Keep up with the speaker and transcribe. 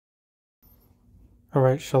All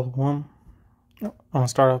right, Shalom. I'm going to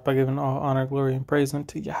start off by giving all honor, glory, and praise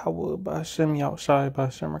unto Yahweh, by Hashem, Yahushai, by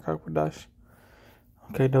Hashem, Rakakwadash.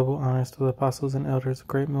 Okay, double honors to the apostles and elders of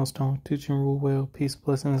Great Millstone, teaching rule well, peace,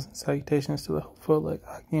 blessings, and salutations to the hopeful like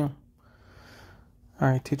Hakim. All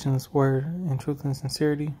right, teaching this word in truth and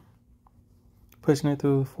sincerity, pushing it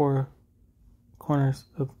through the four corners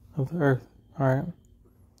of the earth. All right.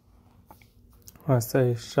 I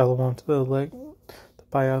say Shalom to the elect, the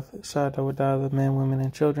Bayath, Shadawadah, the men, women,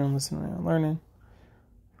 and children listening and learning.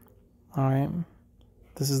 All right.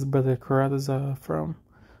 This is the brother Karadazah from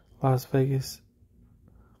Las Vegas,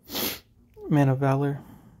 Man of Valor.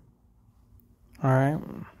 All right.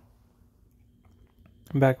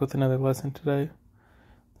 I'm back with another lesson today.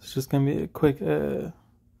 It's just going to be a quick hit.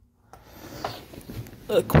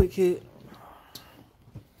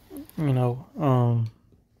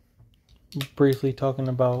 Briefly talking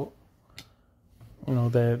about,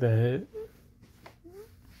 that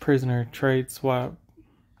prisoner trade swap,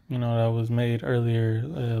 that was made earlier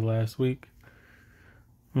last week.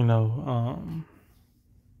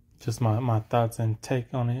 Just my thoughts and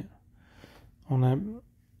take on it, on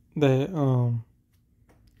that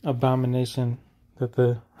abomination that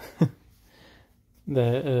that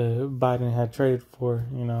Biden had traded for,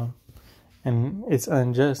 and it's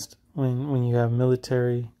unjust when you have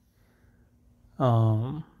military.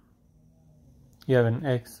 You have an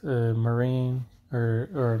ex-Marine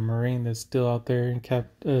or a Marine that's still out there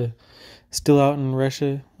and still out in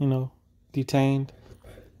Russia, detained,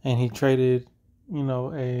 and he traded,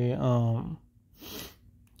 a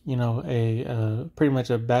pretty much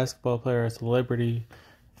a basketball player, a celebrity,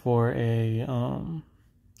 for a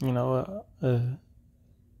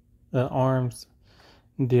arms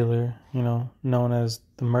dealer, known as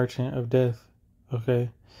the Merchant of Death, okay,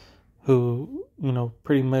 who,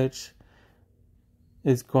 pretty much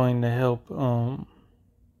is going to help,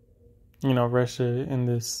 Russia in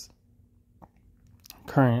this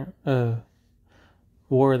current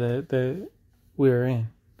war that we're in,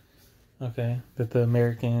 okay, that the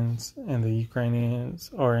Americans and the Ukrainians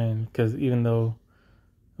are in, because even though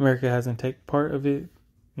America hasn't taken part of it,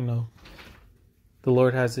 the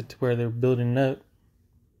Lord has it to where they're building up,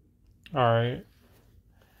 all right,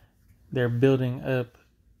 they're building up,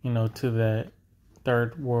 to that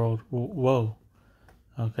third world woe.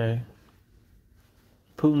 Okay.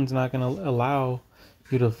 Putin's not going to allow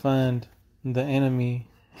you to fund the enemy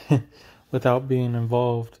without being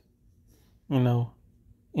involved, in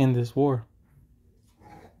this war.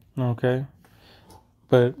 Okay.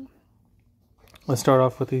 But let's start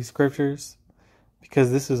off with these scriptures,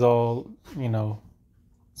 because this is all, to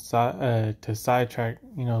sidetrack,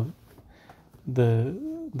 the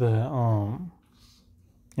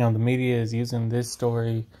media is using this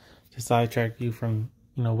story to sidetrack you from,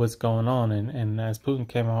 what's going on. And as Putin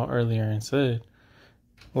came out earlier and said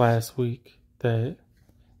last week that,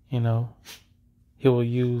 he will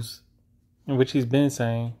use, which he's been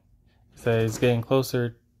saying, that it's getting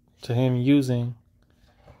closer to him using,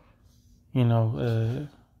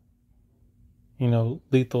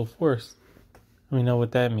 lethal force. We know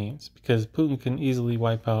what that means, because Putin can easily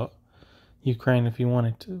wipe out Ukraine if he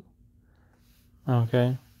wanted to.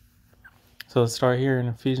 Okay. So let's start here in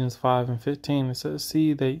Ephesians 5:15. It says,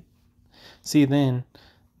 See then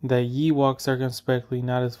that ye walk circumspectly,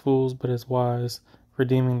 not as fools, but as wise,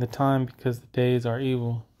 redeeming the time, because the days are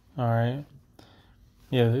evil. All right.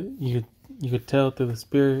 Yeah, you could tell through the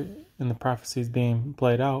Spirit and the prophecies being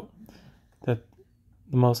played out that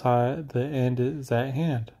the Most High, the end is at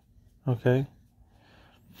hand. Okay.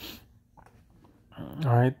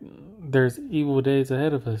 All right. There's evil days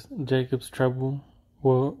ahead of us. Jacob's trouble.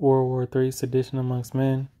 World War III, sedition amongst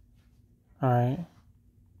men. All right.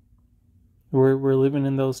 We're living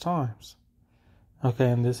in those times. Okay,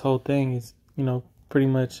 and this whole thing is, pretty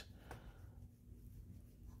much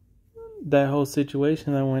that whole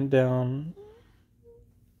situation that went down,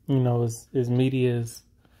 is media's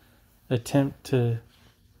attempt to,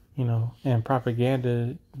 and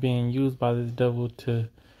propaganda being used by this devil to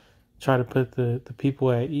try to put the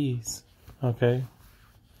people at ease. Okay.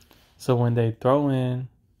 So when they throw in,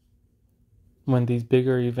 when these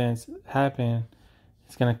bigger events happen,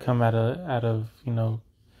 it's going to come out of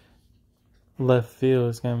left field.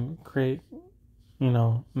 It's going to create,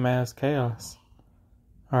 mass chaos.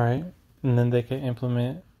 All right. And then they can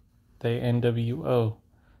implement the NWO. All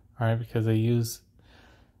right. Because they use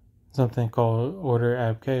something called Order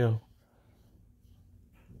Ab Chao.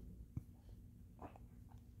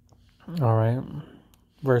 All right.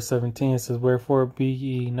 Verse 17, it says, Wherefore be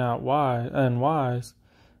ye not unwise,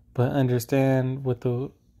 but understand what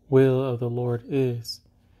the will of the Lord is.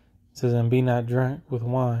 It says, and be not drunk with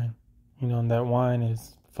wine. And that wine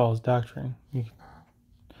is false doctrine,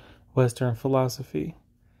 Western philosophy,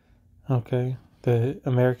 okay, that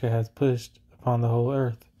America has pushed upon the whole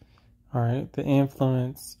earth. All right, the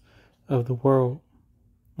influence of the world.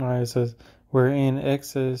 All right, it says, wherein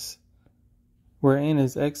is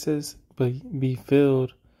excess, but be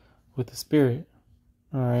filled with the Spirit.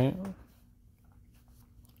 All right.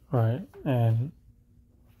 Right. And,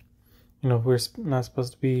 we're not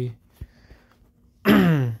supposed to be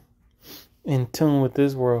in tune with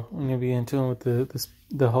this world. We're going to be in tune with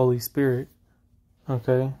the Holy Spirit.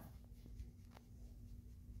 Okay.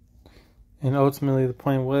 And ultimately the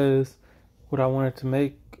point was what I wanted to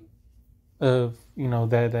make of,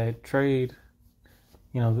 that trade,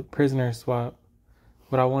 the prisoner swap.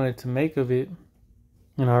 What I wanted to make of it,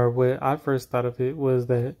 or what I first thought of it was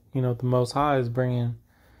that, the Most High is bringing,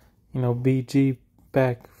 BG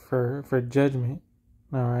back for judgment.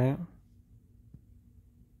 All right.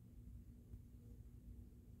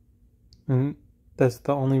 And that's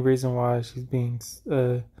the only reason why she's being,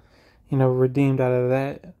 redeemed out of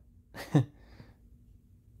that,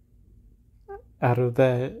 out of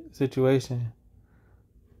that situation.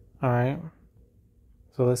 All right.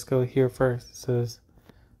 So let's go here first. It says,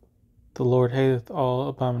 the Lord hateth all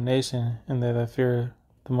abomination, and they that fear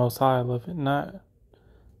the Most High love it not.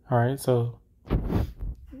 All right, so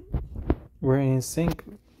we're in sync.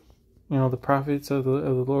 The prophets of the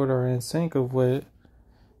Lord are in sync of what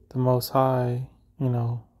the Most High,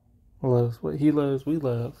 loves. What He loves, we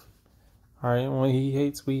love. All right, and what He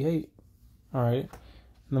hates, we hate. All right,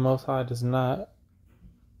 and the Most High does not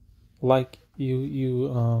like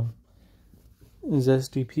you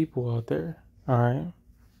zesty people out there. All right.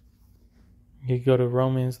 You go to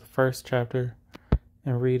Romans, the 1st chapter,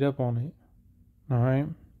 and read up on it. All right.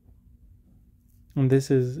 And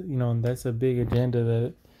this is, that's a big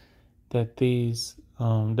agenda that these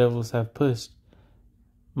devils have pushed,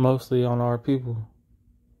 mostly on our people.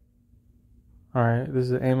 All right.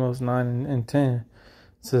 This is Amos 9 and 10. It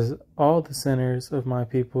says, all the sinners of my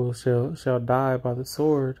people shall die by the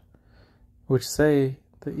sword, which say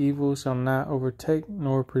the evil shall not overtake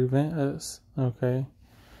nor prevent us. Okay.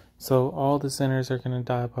 So all the sinners are going to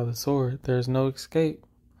die by the sword. There's no escape.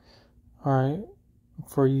 All right.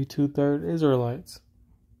 For you 2/3 Israelites.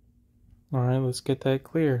 All right. Let's get that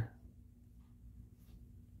clear.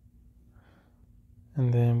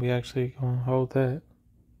 And then we actually going to hold that.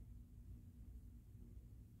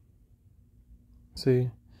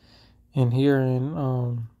 See. And here in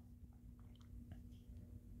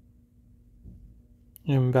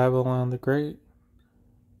Babylon the Great,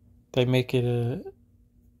 they make it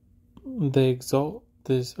they exalt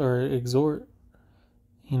this, or exhort,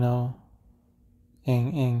 and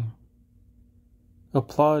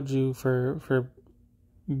applaud you for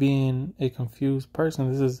being a confused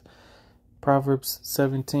person. This is Proverbs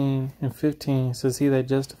 17 and 15. It says, he that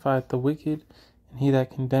justifieth the wicked, and he that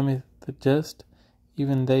condemneth the just,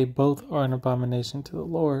 even they both are an abomination to the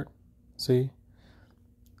Lord. See?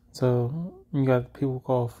 So you got people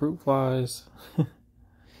called fruit flies,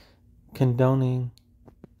 condoning.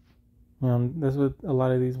 That's what a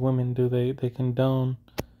lot of these women do. They condone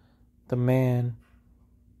the man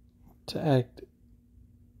to act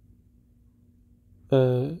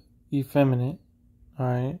effeminate, all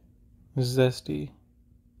right, zesty,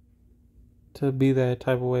 to be that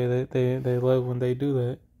type of way that they love when they do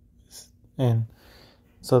that. And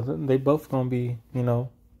so they both gonna be,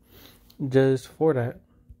 judged for that,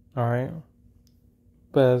 all right.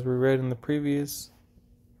 But as we read in the previous,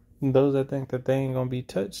 those that think that they ain't gonna be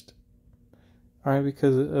touched, all right,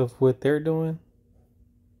 because of what they're doing,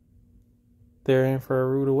 they're in for a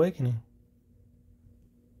rude awakening.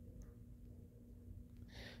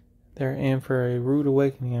 They're in for a rude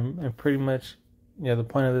awakening, and pretty much, the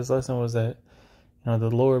point of this lesson was that, the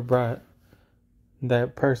Lord brought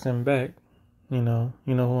that person back. You know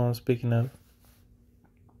who I'm speaking of.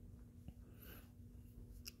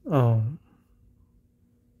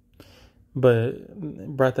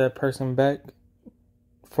 But brought that person back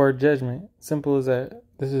for judgment. Simple as that.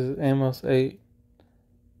 This is Amos 8.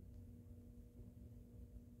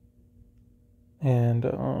 And,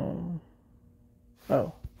 you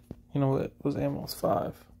know what? It was Amos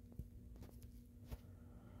 5.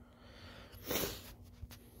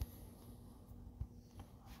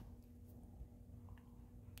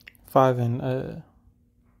 Five and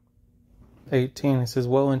 18. It says,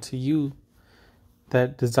 woe unto you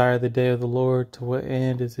that desire the day of the Lord. To what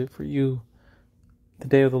end is it for you? The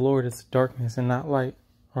day of the Lord is darkness and not light.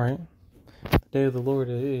 All right. The day of the Lord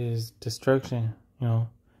is destruction.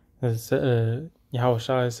 As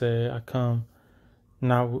Yahushua said, I come,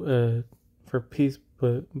 not for peace,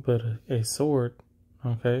 but a sword.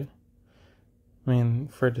 Okay, I mean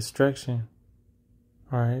for destruction.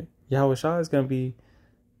 All right, Yahweh Shah is going to be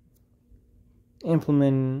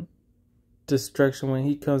implementing destruction when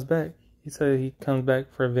he comes back. He said he comes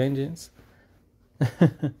back for vengeance.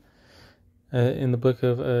 In the book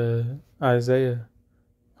of Isaiah,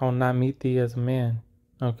 I will not meet thee as a man.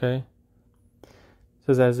 Okay, it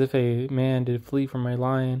says, as if a man did flee from a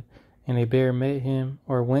lion, and a bear met him,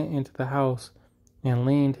 or went into the house, and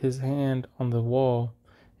leaned his hand on the wall,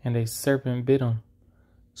 and a serpent bit him.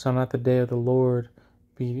 Shall not the day of the Lord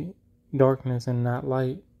be darkness and not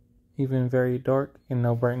light, even very dark and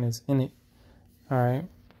no brightness in it? All right.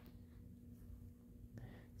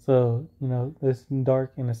 So, it's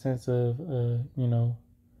dark in the sense of,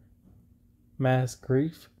 mass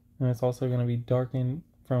grief. And it's also going to be darkened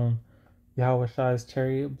from Yahweh Shai's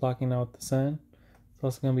chariot blocking out the sun. It's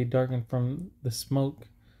also going to be darkened from the smoke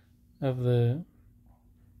of the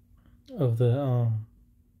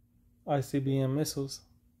ICBM missiles.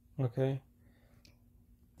 Okay.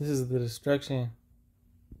 This is the destruction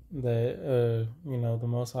that, the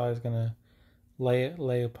Most High is going to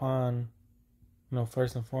lay upon,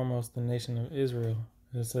 first and foremost, the nation of Israel.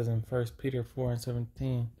 It says in 1 Peter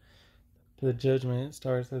 4:17, the judgment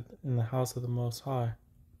starts in the house of the Most High.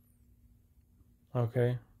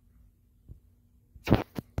 Okay?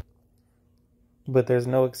 But there's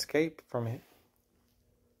no escape from it.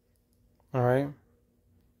 Alright?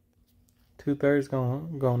 2/3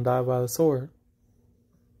 gonna die by the sword.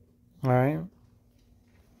 Alright?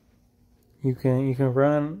 You can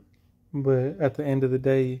run, but at the end of the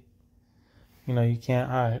day, you can't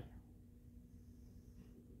hide.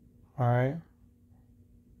 Alright?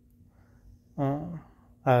 I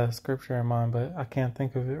have a scripture in mind, but I can't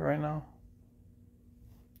think of it right now.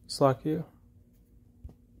 It's like you.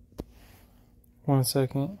 1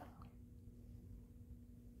 second.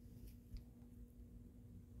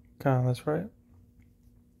 Okay, that's right.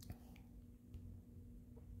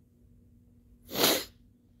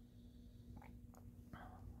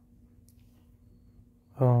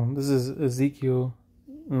 This is Ezekiel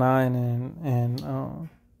 9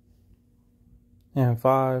 and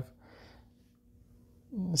 5.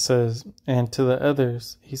 It says, and to the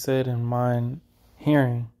others he said in mine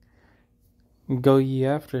hearing, go ye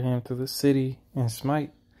after him to the city and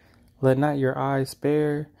smite. Let not your eyes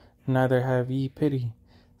spare, neither have ye pity.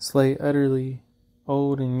 Slay utterly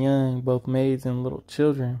old and young, both maids and little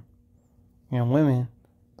children and women,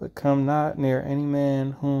 but come not near any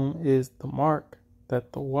man whom is the mark,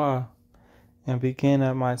 that the Wah, and begin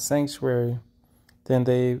at my sanctuary. Then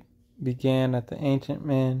they began at the ancient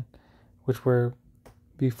men which were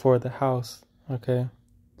before the house. Okay.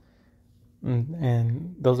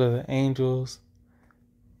 And those are the angels,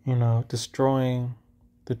 destroying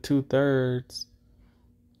the 2/3,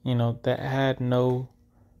 that had no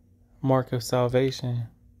mark of salvation,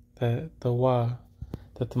 that the Wah,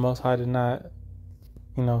 that the Most High did not,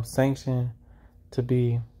 sanction to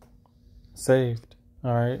be saved.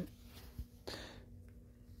 All right.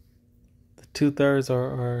 The 2/3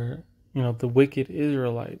 are the wicked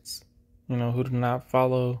Israelites, who do not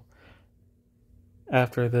follow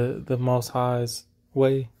after the Most High's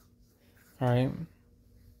way. All right.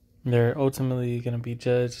 They're ultimately going to be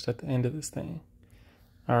judged at the end of this thing.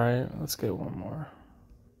 All right. Let's get one more.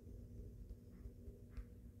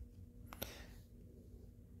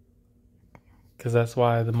 Because that's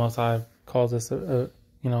why the Most High calls us a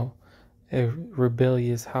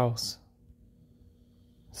rebellious house.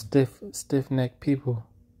 Stiff-necked people.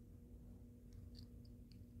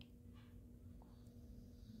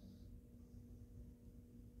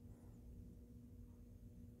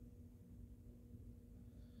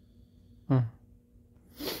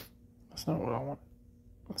 That's not what I want.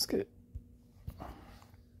 Let's get.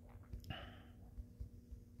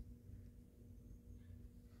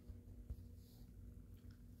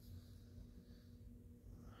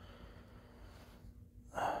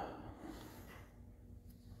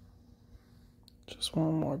 Just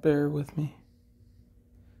one more. Bear with me.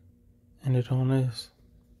 End it on this.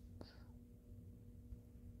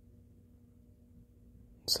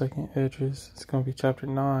 Second Edges. It's going to be chapter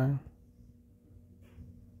 9.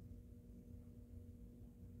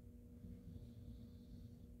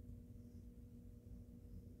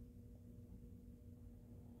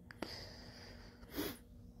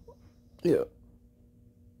 Yeah.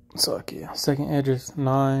 So, yeah. Second Edges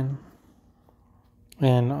 9.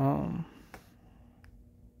 And,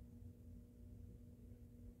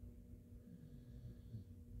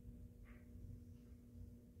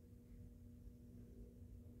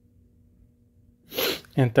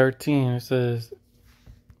 in 13, it says,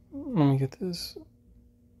 let me get this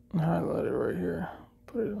highlighted right here.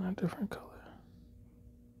 Put it in a different color.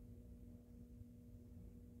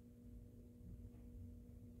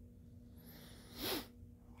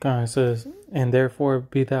 God says, and therefore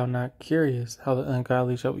be thou not curious how the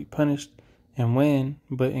ungodly shall be punished, and when,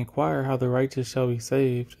 but inquire how the righteous shall be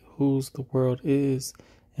saved, whose the world is,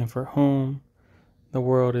 and for whom the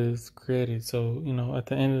world is created. So, at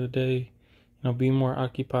the end of the day, be more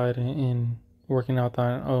occupied in working out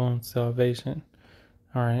thine own salvation.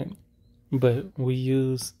 All right. But we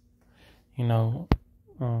use,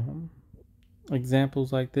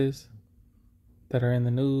 examples like this that are in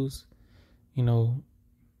the news,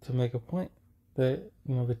 to make a point that,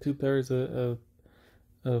 the 2/3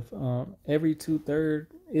 of every 2/3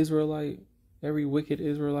 Israelite, every wicked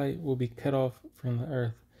Israelite will be cut off from the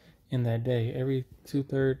earth in that day. Every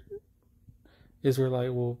 2/3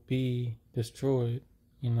 Israelite will be destroyed,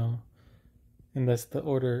 and that's the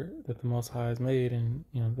order that the Most High has made, and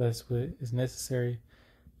that's what is necessary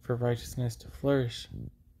for righteousness to flourish,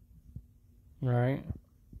 right?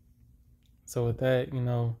 So with that,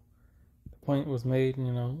 the point was made,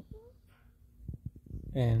 and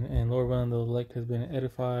Lord willing, the elect has been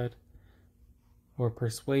edified or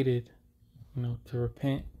persuaded, to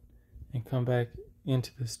repent and come back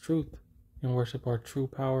into this truth and worship our true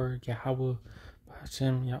power, Yahweh,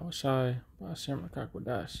 Ba'ashem, Yahushai, Ba'ashem,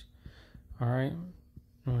 Rakakwadash. All right,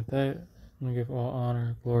 and with that, I'm going to give all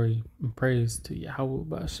honor, glory, and praise to Yahweh,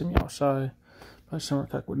 Ba'ashem, Yahushai, Ba'ashem,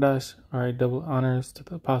 Rakakwadash. All right, double honors to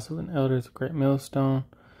the apostles and elders of Great Millstone.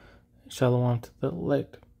 Shalom to the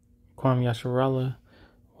elect. Kwam Yasharallah,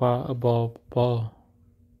 Wa Abal Bal.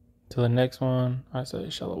 Till the next one, I say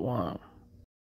Shalom.